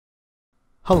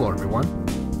Hello everyone,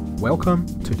 welcome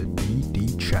to the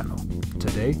DD channel.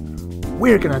 Today,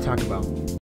 we're gonna talk about...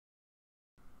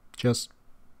 Just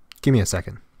give me a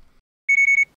second.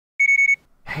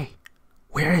 Hey,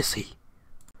 where is he?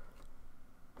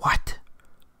 What?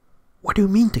 What do you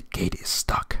mean the gate is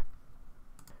stuck?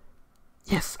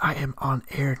 Yes, I am on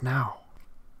air now.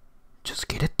 Just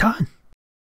get it done.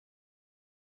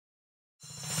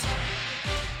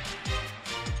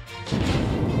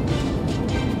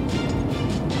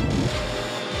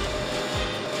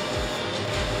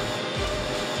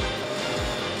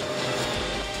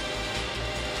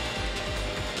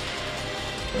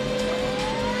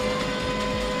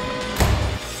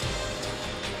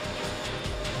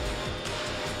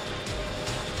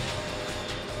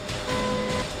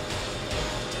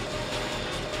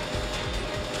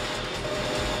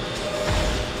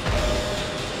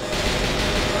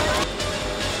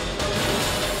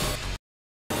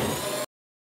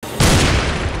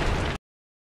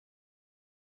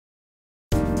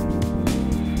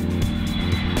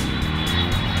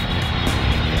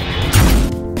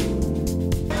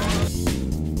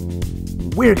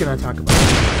 We're gonna talk about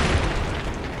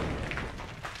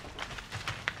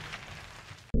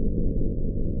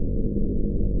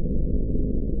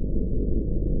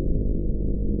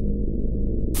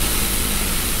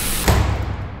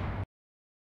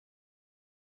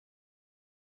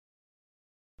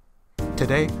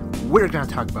Today, we're gonna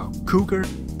talk about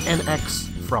Cougar-NX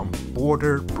from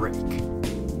Border Break.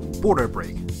 Border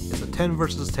Break is a 10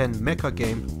 vs 10 mecha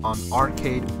game on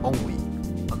arcade only.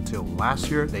 Until last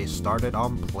year, they started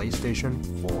on PlayStation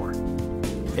 4.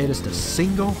 It is the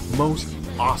single most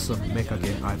awesome mecha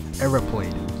game I've ever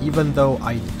played, even though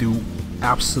I do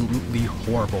absolutely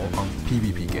horrible on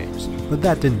PvP games. But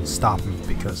that didn't stop me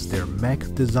because their mech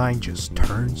design just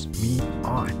turns me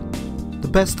on. The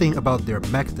best thing about their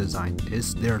mech design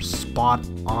is they're spot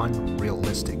on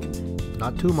realistic.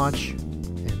 Not too much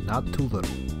and not too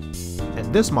little.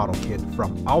 And this model kit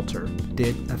from Alter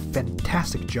did a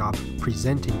fantastic job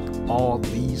presenting all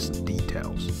these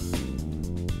details.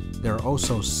 There are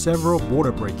also several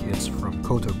Border Break kits from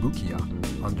Cougar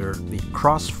under the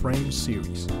Cross Frame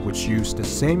series, which use the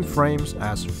same frames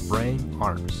as frame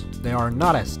arms. They are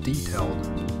not as detailed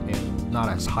and not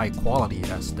as high quality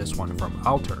as this one from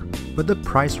Alter, but the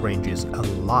price range is a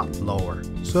lot lower,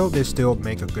 so they still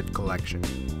make a good collection.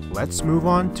 Let's move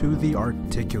on to the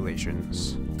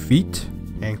articulations. Feet,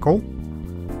 ankle,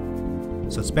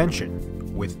 suspension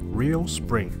with real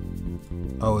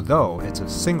spring. Although it's a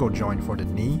single joint for the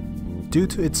knee, due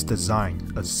to its design,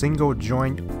 a single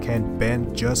joint can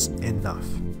bend just enough.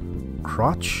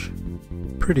 Crotch,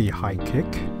 pretty high kick,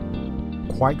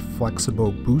 quite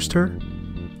flexible booster,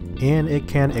 and it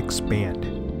can expand.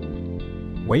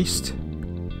 Waist,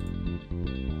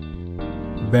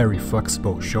 very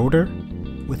flexible shoulder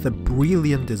with a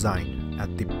brilliant design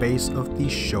at the base of the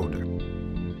shoulder.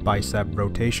 Bicep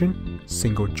rotation,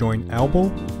 single joint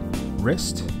elbow,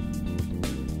 wrist,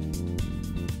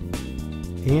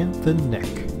 and the neck.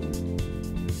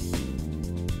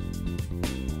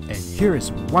 And here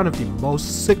is one of the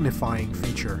most signifying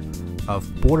feature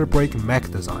of Border Break mech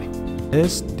design,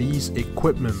 is these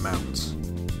equipment mounts.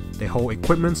 They hold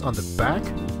equipments on the back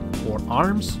or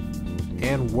arms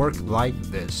and work like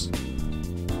this,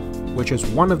 which is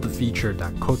one of the features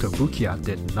that Cougar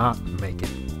did not make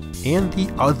it. And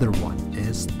the other one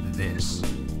is this.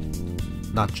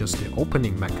 Not just the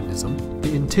opening mechanism,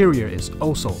 the interior is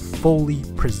also fully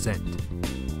present.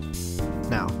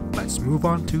 Now, let's move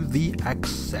on to the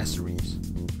accessories.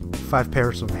 5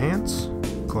 pairs of hands,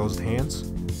 closed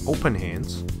hands, open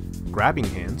hands, grabbing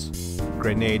hands,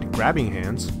 grenade grabbing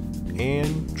hands,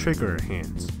 and trigger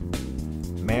hands.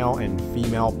 Male and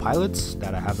female pilots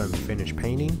that I haven't finished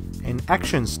painting, an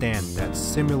action stand that's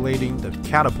simulating the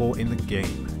catapult in the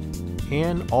game,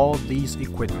 and all these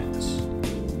equipments.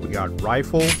 We got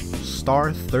rifle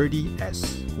Star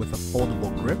 30S with a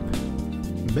foldable grip,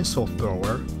 missile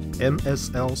thrower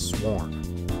MSL Swarm,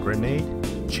 grenade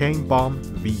Chain Bomb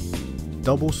V,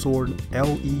 double sword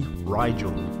LE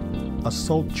Rigel,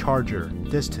 assault charger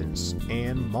Distance,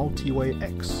 and multi-way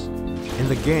X. In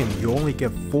the game, you only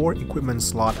get 4 equipment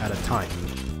slots at a time,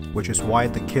 which is why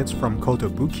the kits from Cougar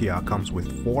comes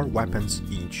with 4 weapons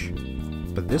each.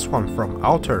 But this one from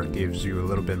Alter gives you a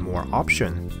little bit more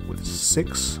option with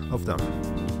 6 of them,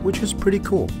 which is pretty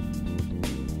cool.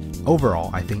 Overall,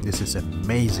 I think this is an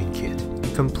amazing kit.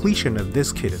 The completion of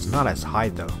this kit is not as high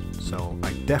though, so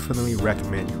I definitely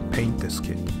recommend you paint this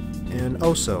kit. And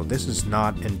also, this is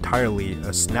not entirely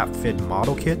a snap fit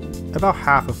model kit. About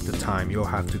half of the time you'll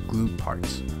have to glue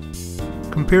parts.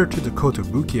 Compared to the Cougar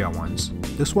ones,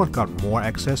 this one got more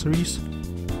accessories,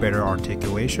 better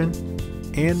articulation,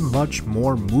 and much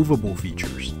more movable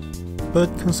features. But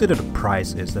consider the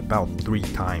price is about 3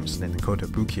 times than the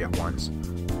Kotobukiya ones.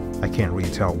 I can't really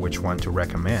tell which one to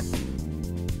recommend.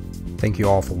 Thank you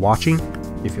all for watching.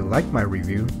 If you like my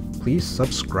review, please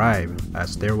subscribe,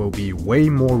 as there will be way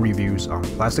more reviews on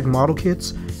plastic model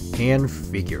kits and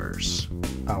figures.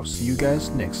 I'll see you guys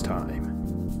next time.